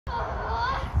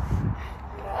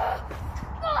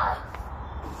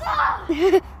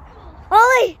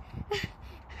Ollie!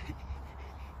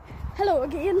 Hello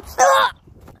again.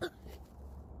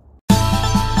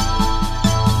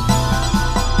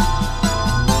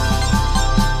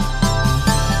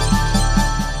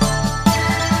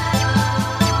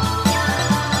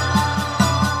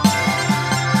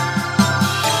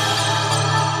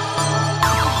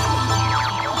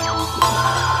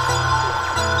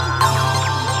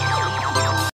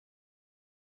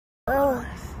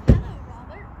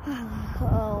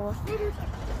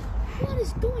 What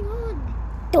is going on?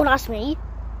 Don't ask me.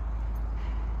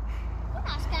 Don't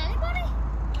ask anybody.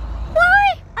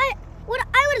 Why?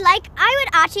 I would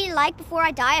actually like before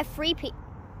I die a free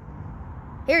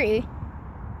Hear you.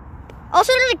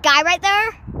 Also, there's a guy right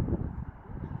there.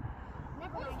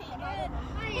 Never mind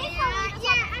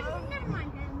him. Never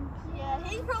mind him. Yeah,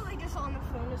 he's probably just on the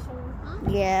phone or something. Huh?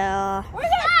 Yeah.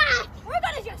 We're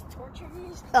gonna just torture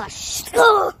these. Oh, shit.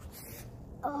 Oh.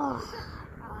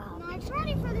 No, I'm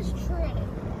ready for this trip.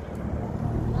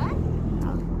 What?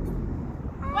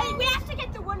 Wait, we have to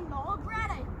get the one log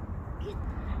ready.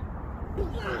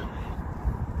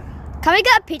 Can we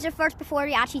get a pizza first before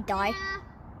we actually die? Yeah.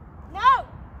 No.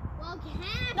 Well,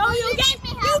 can't. No, you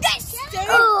get stewed.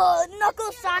 Oh,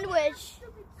 knuckle sandwich.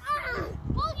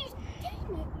 Well, you didn't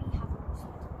make me have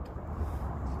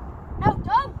No,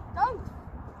 don't.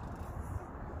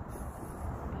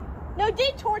 No,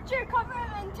 they torture, cover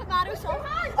him in tomato sauce.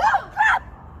 Oh, crap!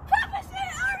 Crap, is it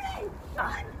already?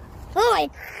 Oh my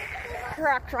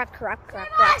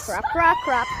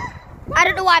crap. I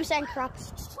don't know why I'm saying crap.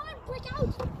 Just try and break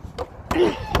out.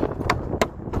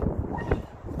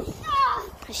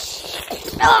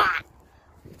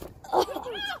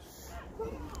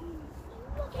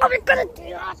 Are we gonna do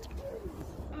that?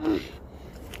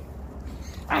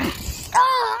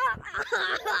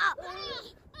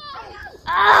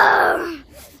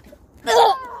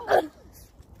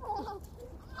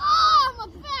 Oh, my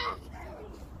back.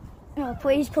 Oh,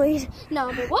 please.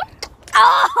 No, but what?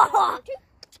 Oh.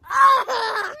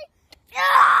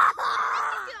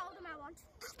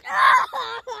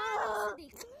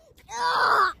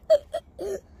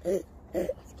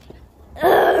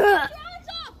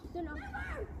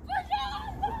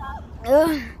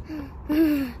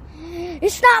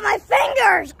 It's not my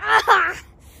fingers.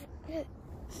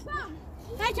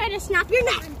 I try to snap your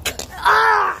neck.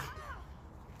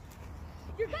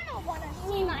 You're gonna want to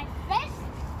see my fist.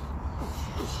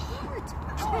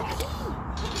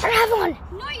 I have one.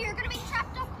 No, you're gonna be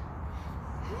trapped up.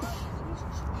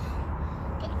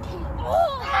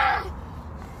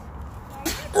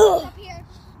 Up here.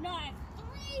 No.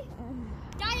 3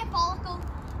 diabolical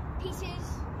pieces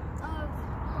of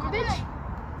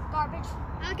garbage.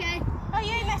 Okay. Oh,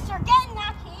 you, mister, get in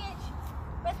that cage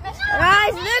with Mr.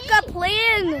 Guys, look, a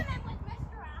plane. With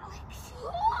Mr. Alex.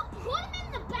 Put him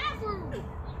in the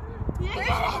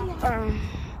bathroom.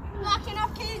 Locking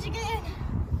up cage again.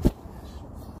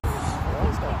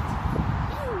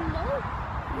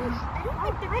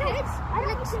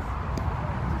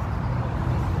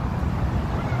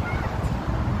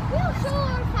 We'll show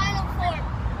our final form.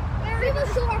 We will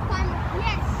show our final.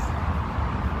 Yes.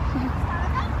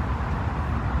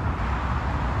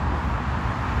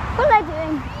 What am I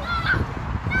doing?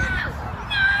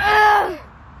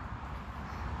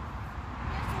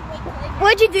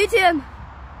 What'd you do to him?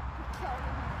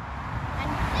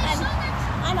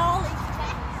 And all these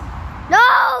No!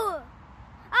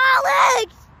 Alex!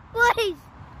 Please!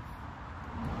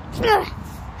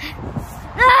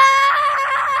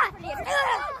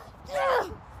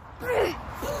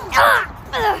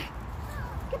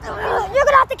 You're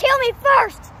gonna have to kill me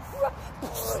first!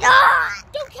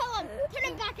 Don't kill him. Put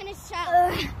him back in his cell.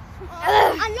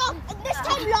 this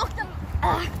time lock them.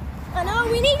 I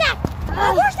know, we need that.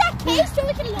 Where's that cage so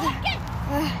we can lock it?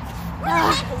 Where the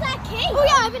heck is that key? Oh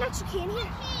yeah, I have an extra key in here.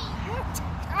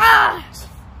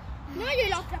 No, you're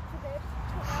locked up for good.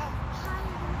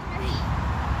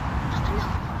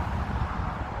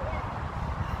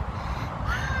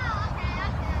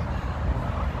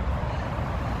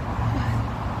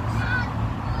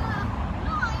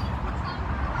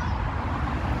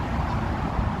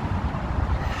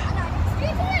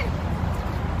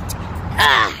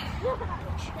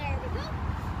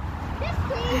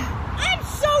 I'm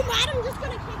so mad, I'm just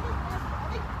gonna kick this guy's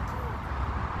body.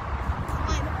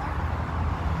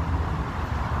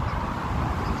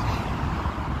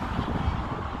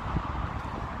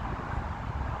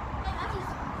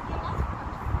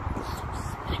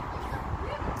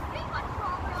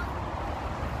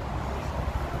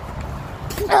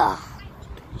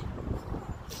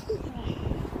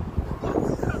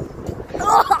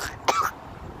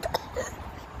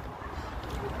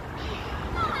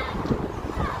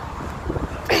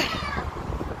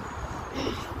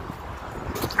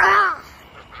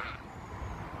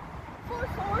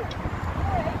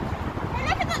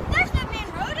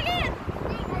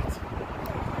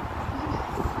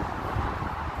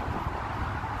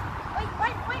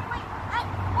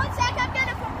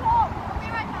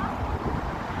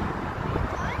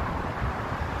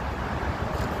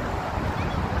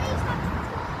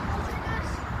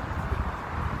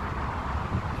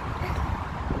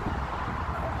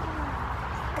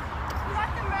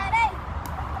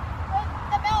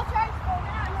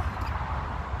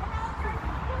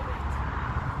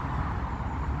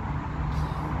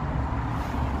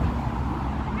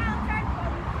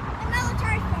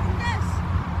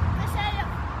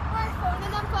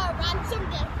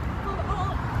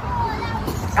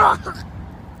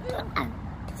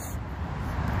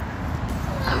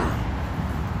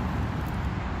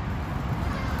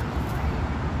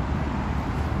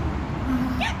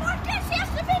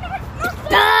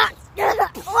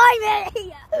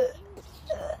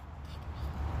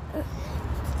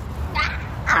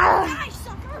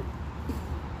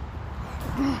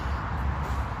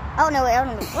 Oh no, wait, I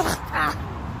don't know.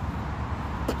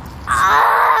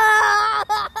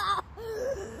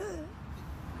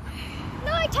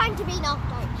 No time to be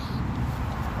knocked out.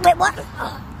 Wait, what?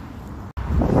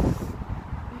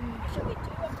 Should we do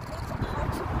it?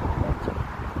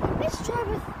 Let's try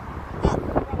with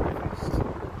first.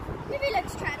 Maybe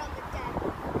let's try it on the dead.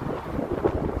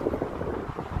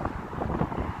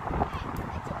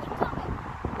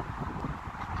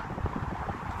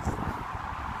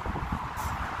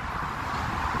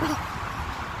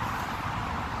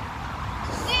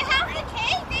 Do you have the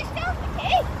key? Do you still have the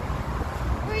key?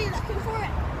 Where are you looking for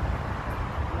it?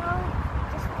 No,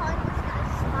 just find this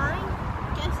guy's spine.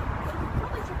 Guess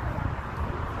probably should put it.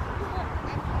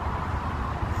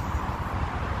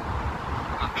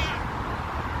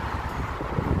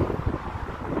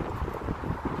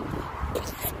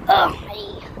 Oh,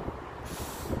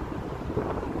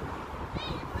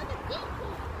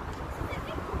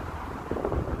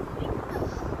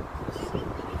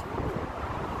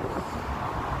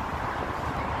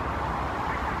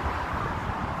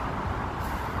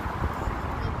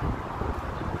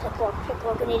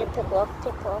 picklock, I need a picklock.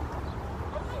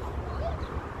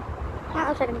 That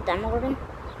looks like I'm done already.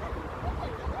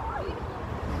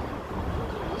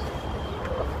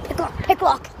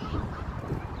 Picklock.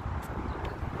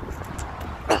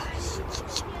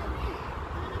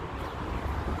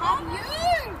 Have you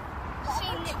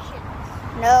seen the kid?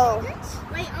 No.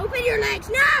 Wait, open your legs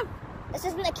now! This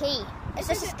isn't a key. It's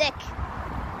just a stick.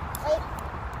 Wait.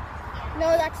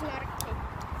 No, that's not a kid.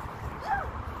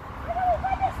 Where do we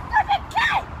find this fucking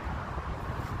kid?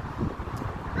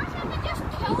 I should have just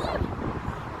killed him.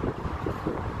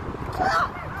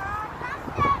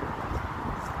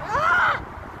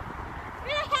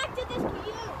 Where the heck did this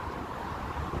key go?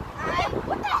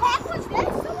 What the heck was this?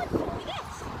 Someone threw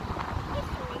this. Who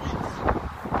threw this?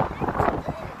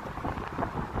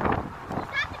 Was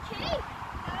that the key?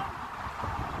 No.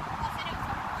 I said it was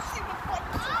a stupid foot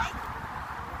key.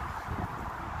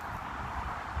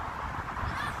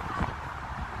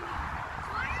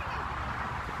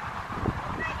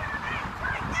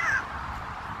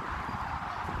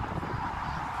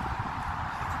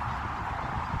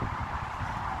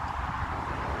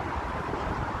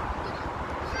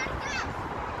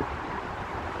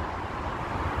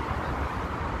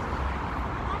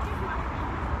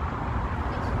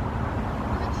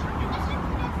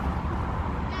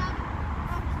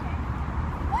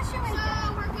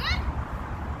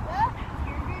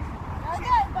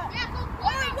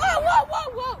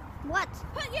 What?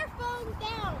 Put your phone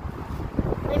down.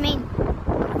 What do you mean?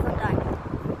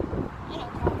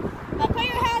 But put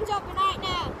your hands open right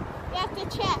now. You have to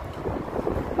check.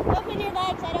 Open your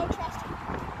legs. I don't trust you.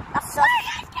 That's so.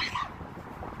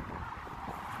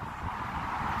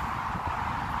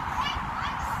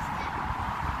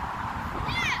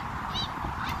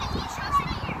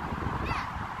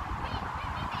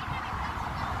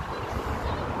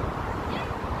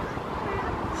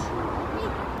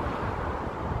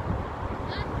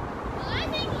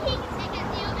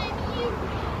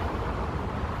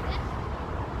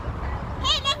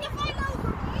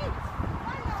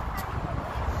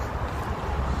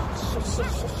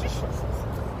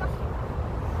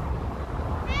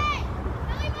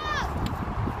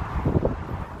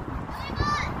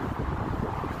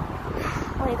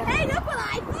 Hey, look what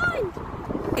I found!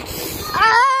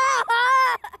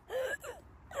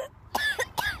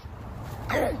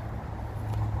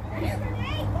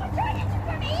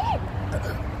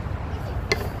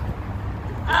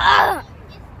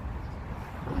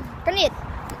 Grenade.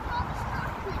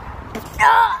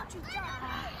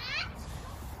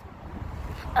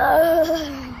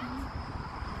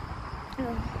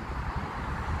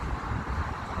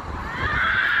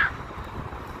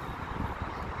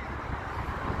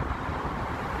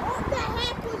 What the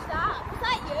heck was that? Was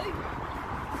that you?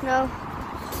 No.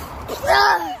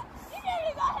 You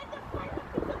nearly got hit the front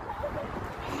of the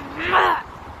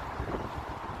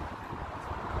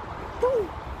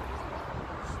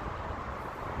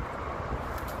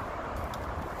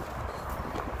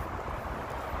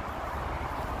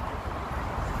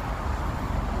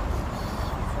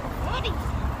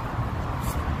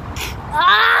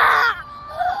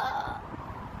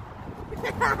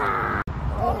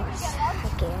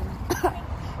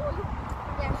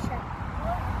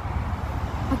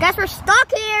I guess we're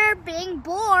stuck here, being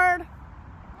bored.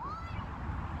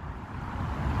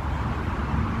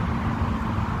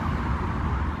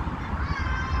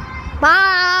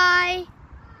 Bye.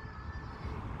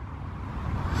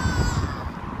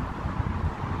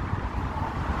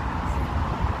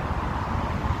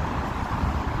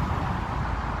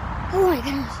 Oh my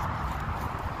goodness.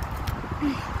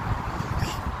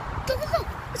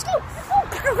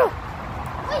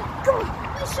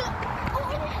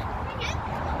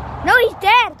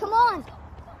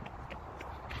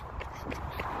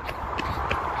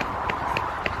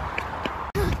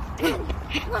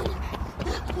 Run. I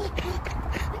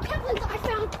can't believe I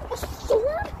found a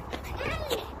sword.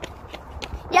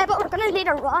 Yeah, but we're gonna need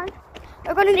to run.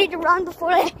 We're gonna need to run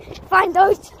before they find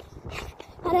those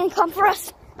and then come for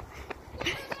us.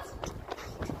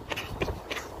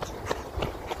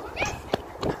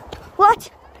 What?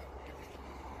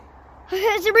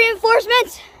 It's a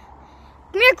reinforcement.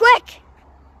 Come here, quick.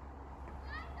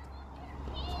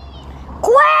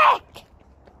 Quick!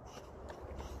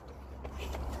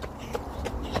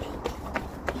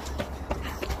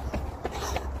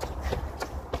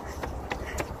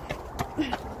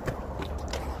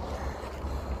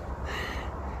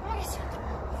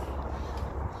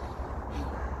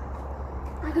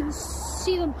 I can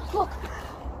see them. Look.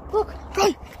 Look.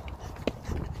 Run.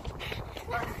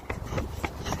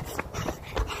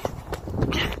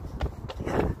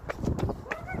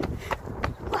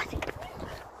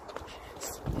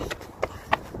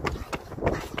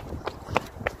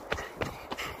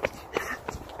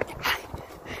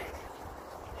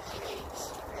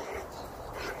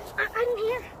 I'm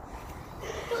here.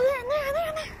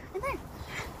 Oh, there.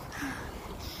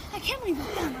 I can't believe I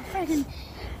found a friggin'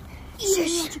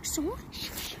 electric sword.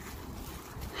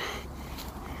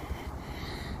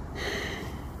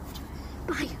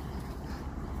 Bye.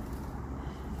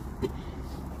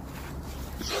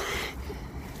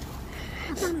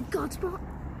 I found a god spot.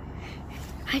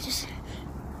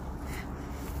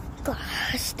 God,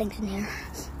 it stinks in here.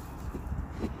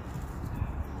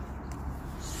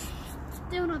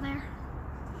 Still not there.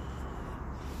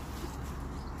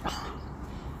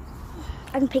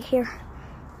 I can pick here.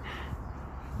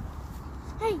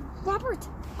 Hey, Robert.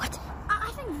 What? I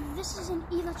think this is an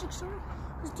electric sword.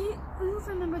 Do you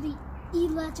remember the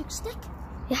electric stick?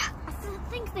 Yeah. I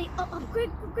think they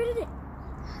upgraded it.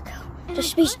 And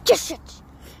Just I be thought- just shit.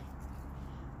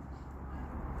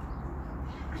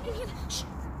 I can hear that. Shh.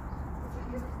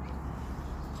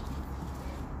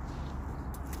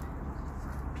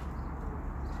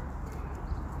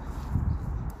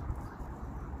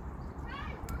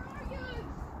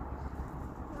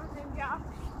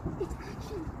 It's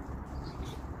action.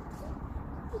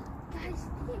 Guys,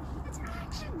 it's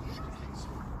action.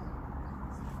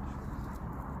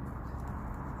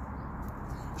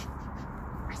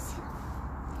 I see them.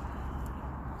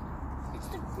 It's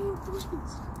the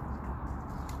reinforcements.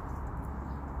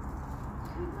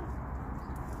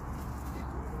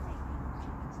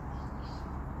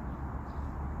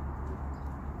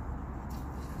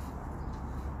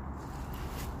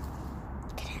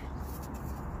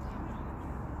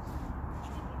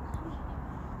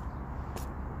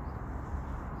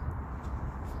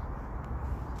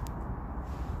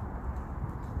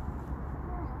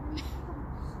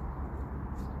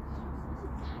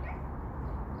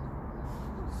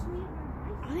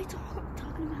 Are they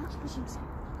talking about pushing some?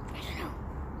 I don't know.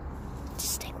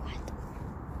 Just stay quiet.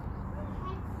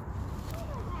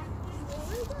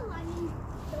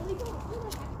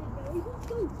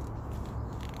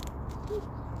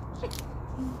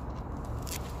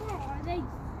 Where are they?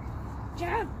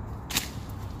 Jab!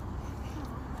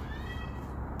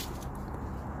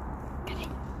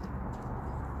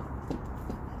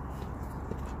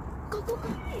 Go.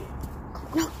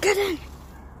 No, get in.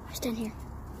 I stand here.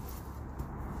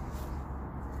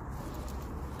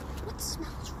 What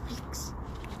smells reeks?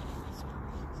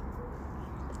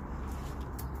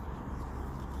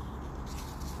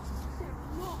 They're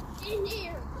not in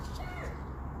here.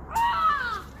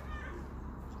 Ah!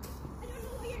 I don't know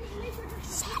what you're doing.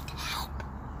 Send help.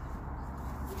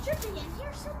 You should be in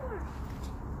here somewhere.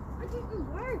 I don't know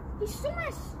where. He's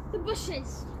somewhere. The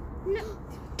bushes. No.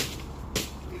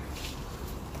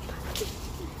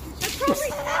 They're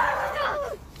probably. No!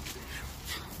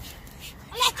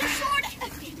 Electric sword!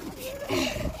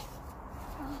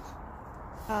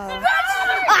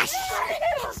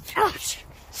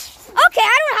 Okay,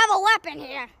 I don't have a weapon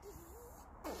here.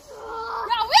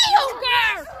 No, we don't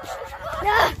care!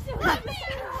 Don't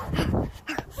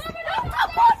go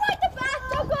fight the back!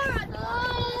 Don't go run!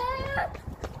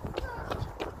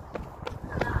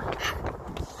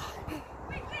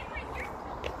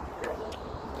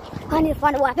 I need to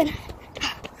find a weapon.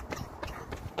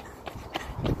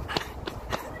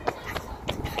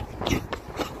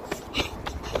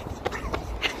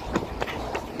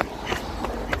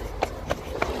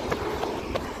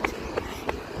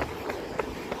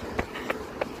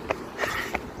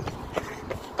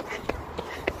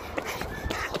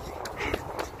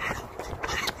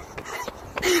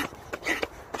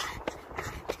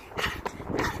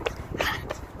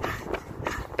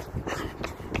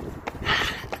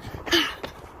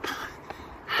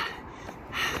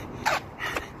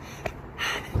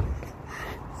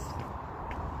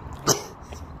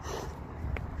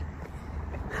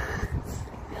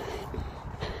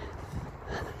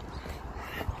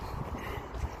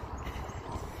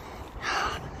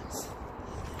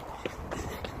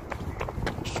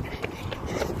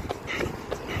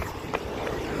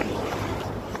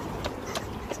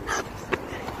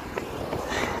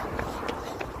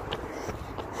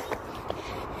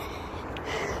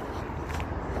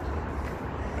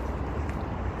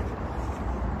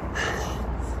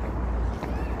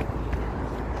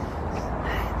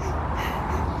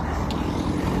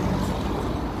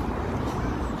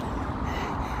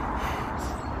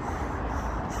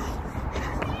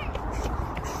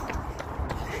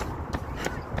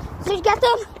 Did you get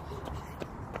them?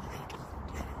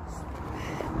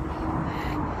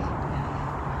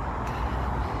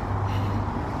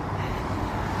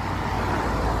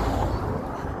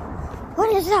 What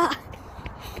is that?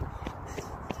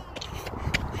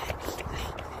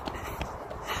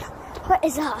 What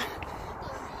is that?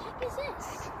 What the heck is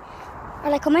this?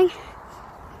 Are they coming?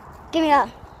 Give me that.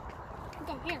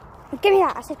 Okay, here. Give me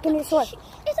that. I said give me the sword.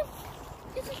 It's a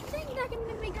thing that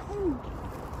can make our own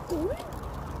gold.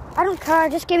 I don't care.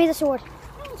 Just give me the sword. No,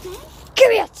 it's not. Give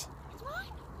me it. It's not.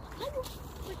 I will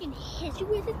freaking hit you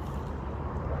with it.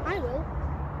 I will.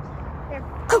 Here.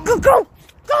 Go, go, go,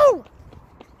 go!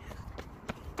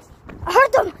 I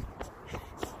heard them.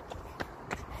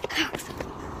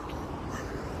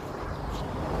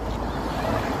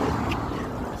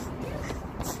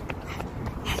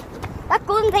 That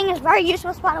golden thing is very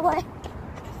useless, by the way.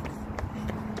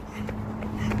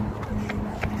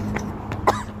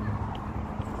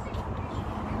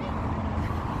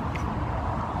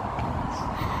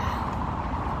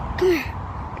 Come here.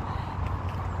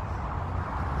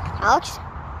 Alex?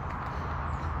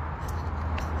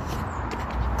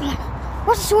 Come on.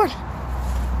 Where's the sword?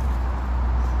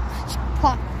 Come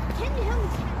on. Can you help me?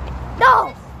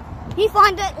 No! You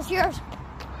find it. It's yours.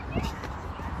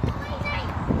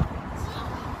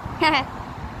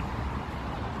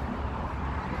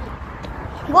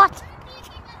 What?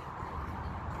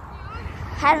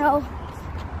 I don't know.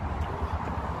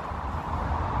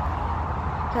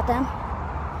 Got them?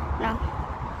 No.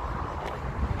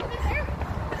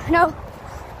 No.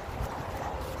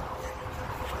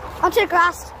 Onto the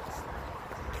grass.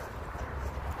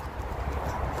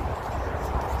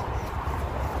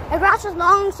 The grass is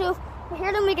long, so if we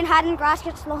hear them, we can hide in the grass.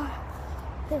 Gets long.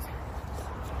 Good.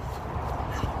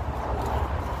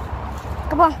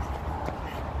 Come on.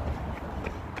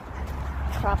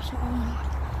 Crops.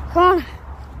 Come on.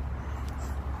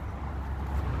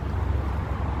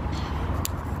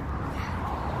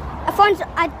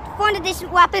 I found a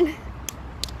decent weapon.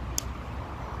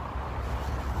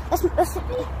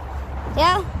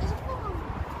 Yeah. Is it for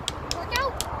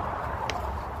workout?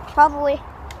 Probably.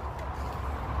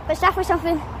 But it's definitely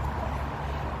something.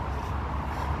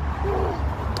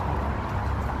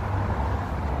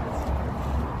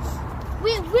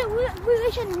 We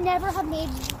should never have made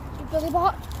the Billy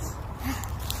Bot.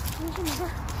 We should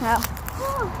never. No.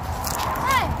 Oh.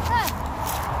 Hey.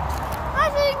 I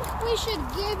think we should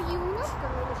give you an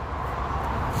upgrade.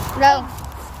 No.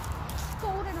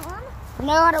 Golden arm?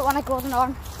 No, I don't want a golden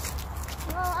arm.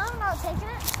 Well, I'm not taking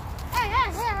it. Hey.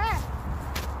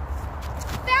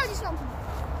 Found you something.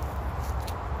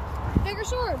 Bigger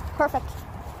sword. Perfect.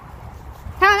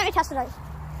 Hang on, let me test it out.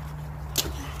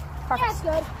 Perfect. Yeah, it's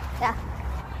good. Yeah.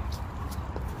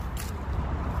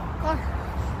 Where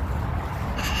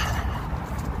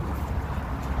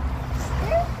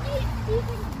do you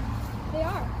think they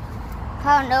are? I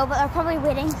don't know, but they're probably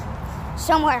waiting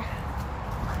somewhere.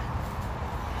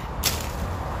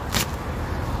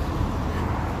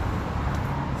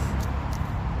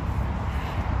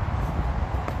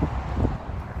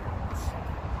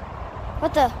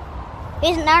 What the? He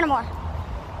isn't there anymore.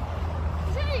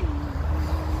 Is that a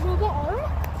robot arm?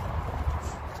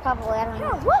 Probably, I don't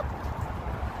know. What?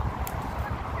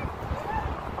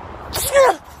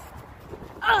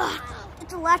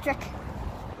 It's electric.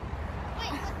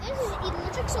 Wait, but this is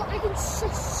electric, so I can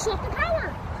suck the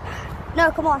power.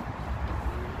 No, come on.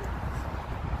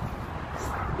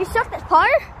 You sucked this power?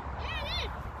 Yeah, I did.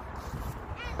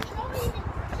 And show me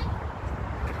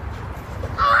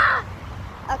Ah!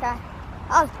 Okay.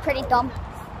 That was pretty dumb.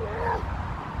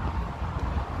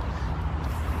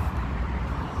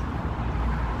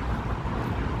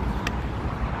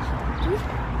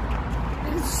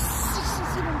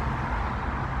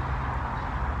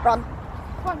 Run.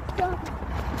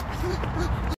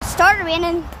 Started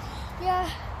raining. Yeah.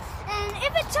 And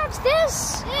if it sucks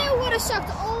this, it would have sucked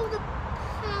all the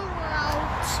power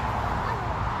out.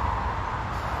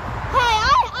 Hey,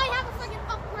 I have a freaking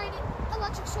upgraded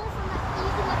electric sword from that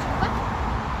electric weapon.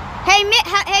 Hey,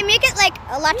 make it like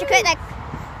electrocute, like.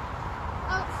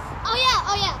 Oh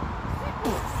yeah.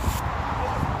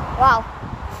 Wow.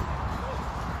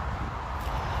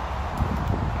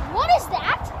 What is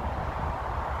that?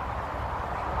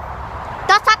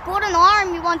 That's that golden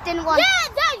arm you didn't want. Yeah,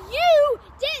 that you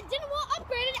didn't want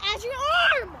upgraded as your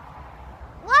arm.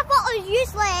 Well, I thought it was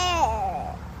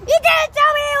useless. You didn't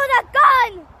tell me it was a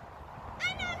gun.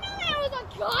 I don't know that was a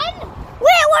gun.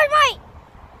 Wait, what right?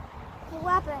 The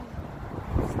weapon.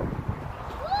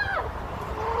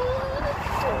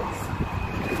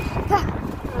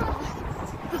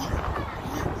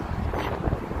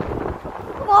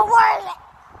 What was it?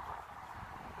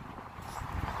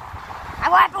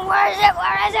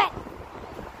 Where is it?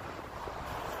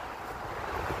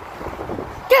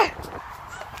 There.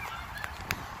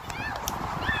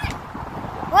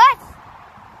 What?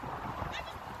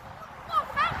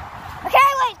 Okay,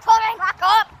 wait, it's coming back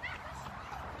up.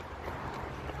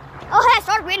 Oh, hey,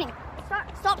 start raining.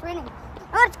 Stop raining.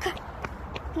 Oh,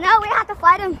 no, we have to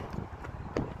fight him.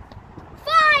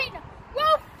 Fine!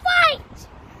 We'll fight!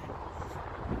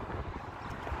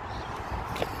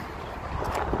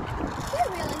 We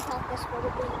really thought this would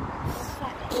have been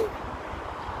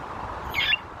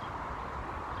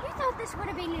We thought this would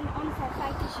have been an unfair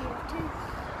fight this year too.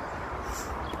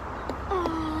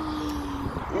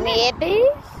 Maybe?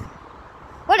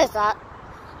 What is that?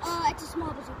 It's a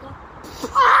small bazooka.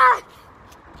 Ah!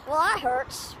 Well, that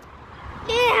hurts.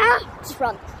 Yeah. Just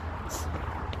run.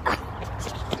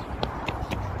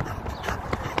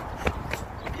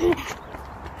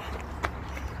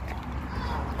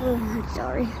 Oh, I'm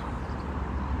sorry.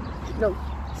 No.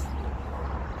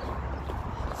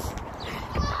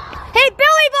 Hey,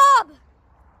 Billy Bob!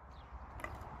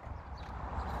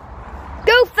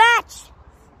 Go fetch!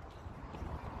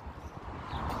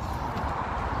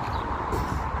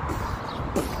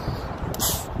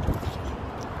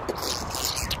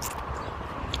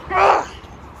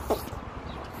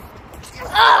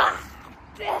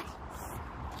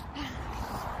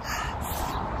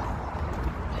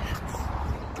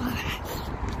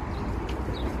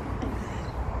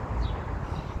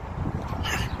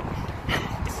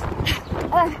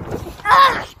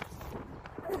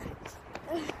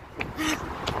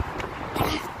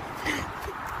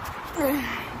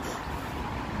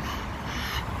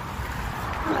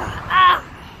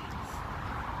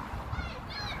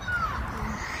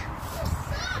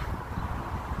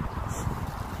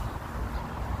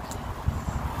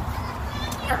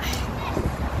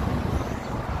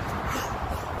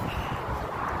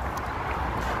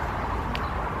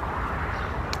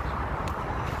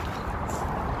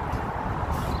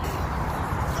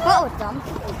 What was dumb?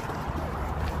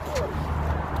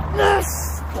 Yes!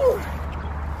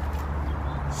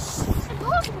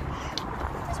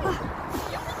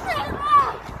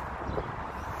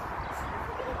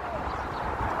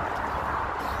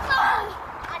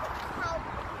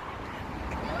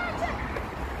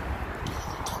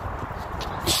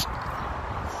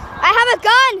 I have a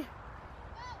gun!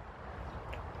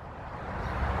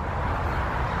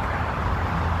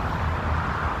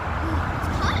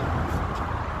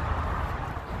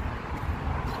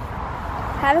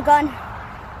 I have a gun.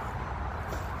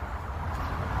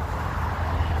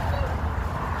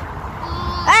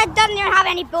 It doesn't even have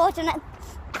any bullets in it.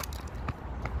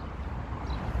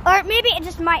 Or maybe it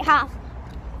just might have.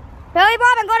 Billy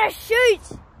Bob, I'm gonna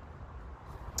shoot!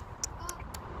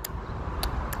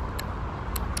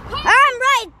 I'm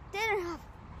right!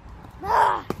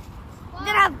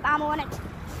 Didn't have ammo in it.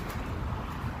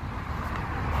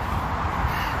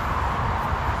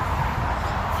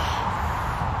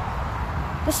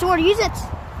 The sword, use it.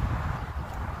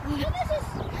 This is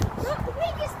the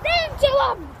weakest thing to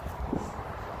him!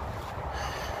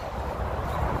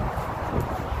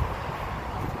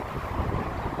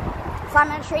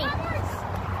 Climb on a tree.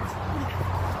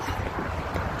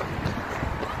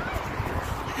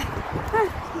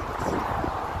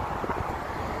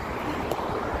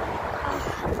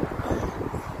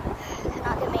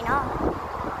 Not good me now.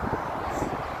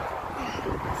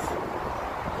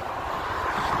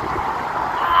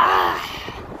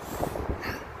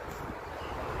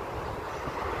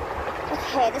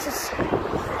 Okay, this is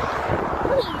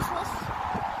really useless.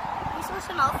 Useless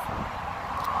enough.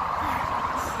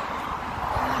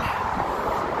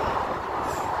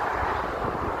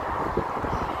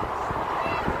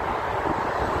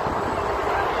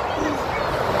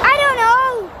 I don't know.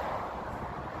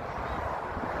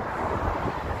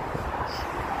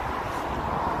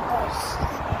 There's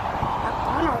a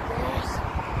gun over there.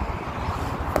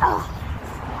 Oh.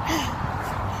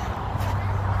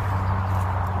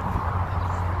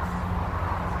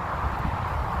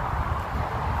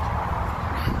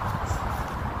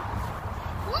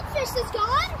 One fist is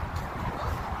gone.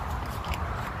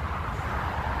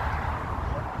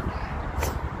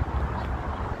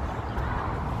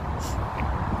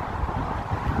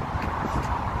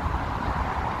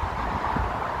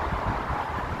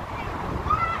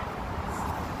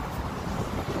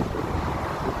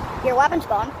 Your weapon's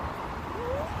gone.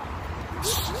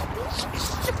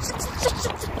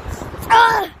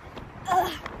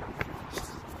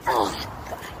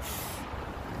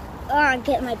 I'm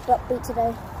getting my butt beat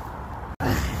today.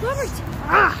 Robert,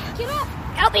 get up.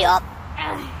 I'll be up.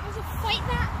 There's a fight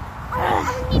that. I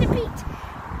need a beat.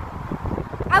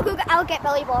 I'll get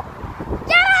Billy Bob.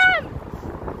 Get him!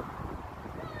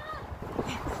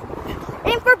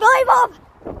 belly bob!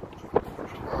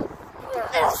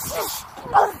 Let's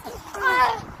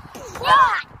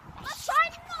try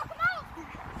to knock him out.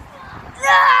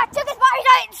 I took his batteries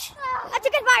out! I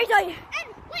took his batteries out! And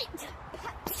wait,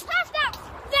 pass that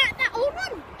old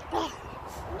one.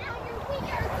 Now you're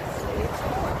weaker.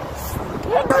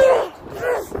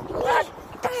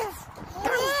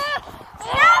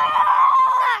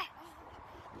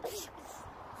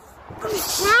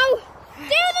 Now,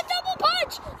 do the double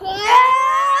punch.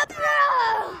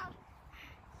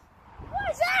 What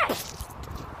is that?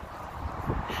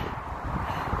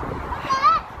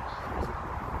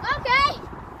 Okay.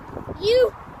 You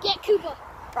get Koopa.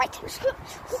 Right.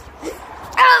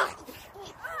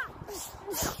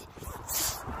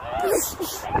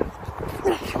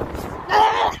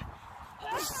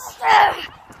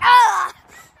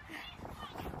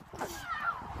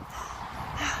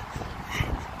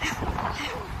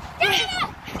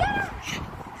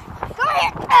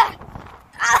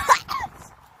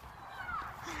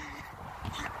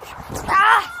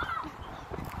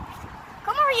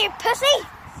 Come over, you pussy!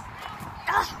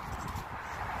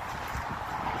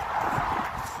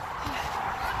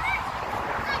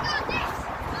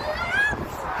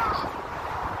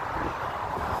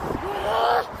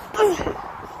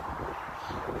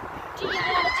 Do you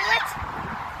want to do it?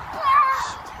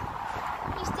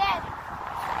 He's dead.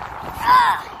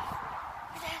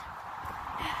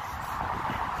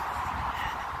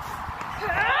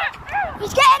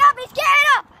 He's getting up! He's getting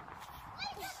up!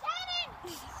 Wait, just heading.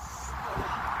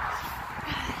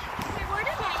 Wait, where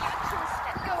did my actual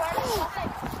step go? Where did it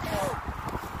go?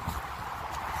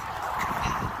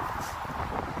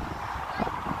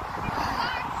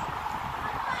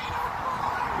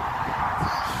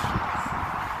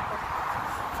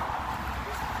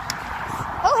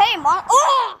 Oh, hey, Mom.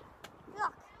 Oh!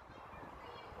 Look.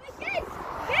 Hey,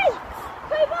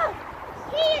 Koopa,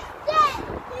 he is dead.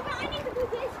 Koopa, I need to do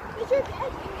this. Is you're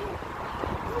dead?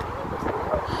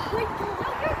 Wait, no,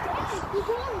 you're dead. You're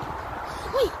gone.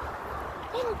 Wait,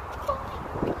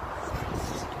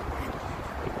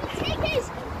 take his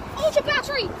ultra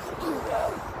battery.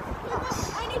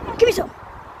 I need that. Give me some.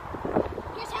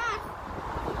 Here's half.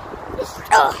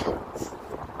 Ugh.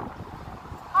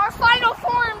 Our final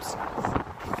forms.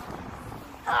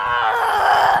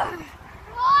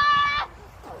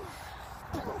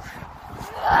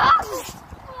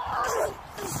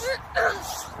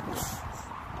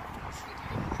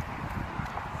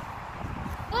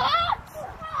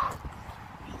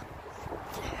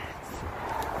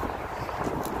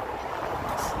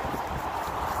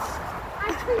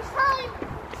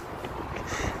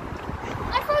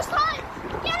 My first time!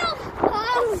 Get him!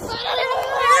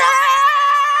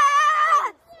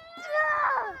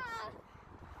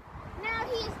 Now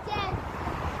he is dead.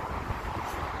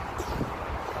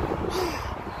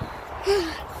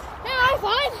 Now I'm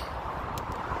fine.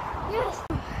 Yes.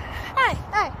 Hey.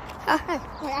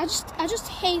 Wait, I just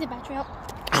hate the battery out.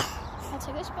 I'll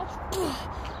take this battery.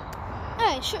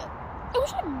 Hey, I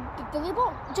wish I had Billy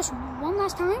Ball just one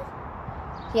last time.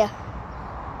 Yeah.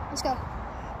 Let's go.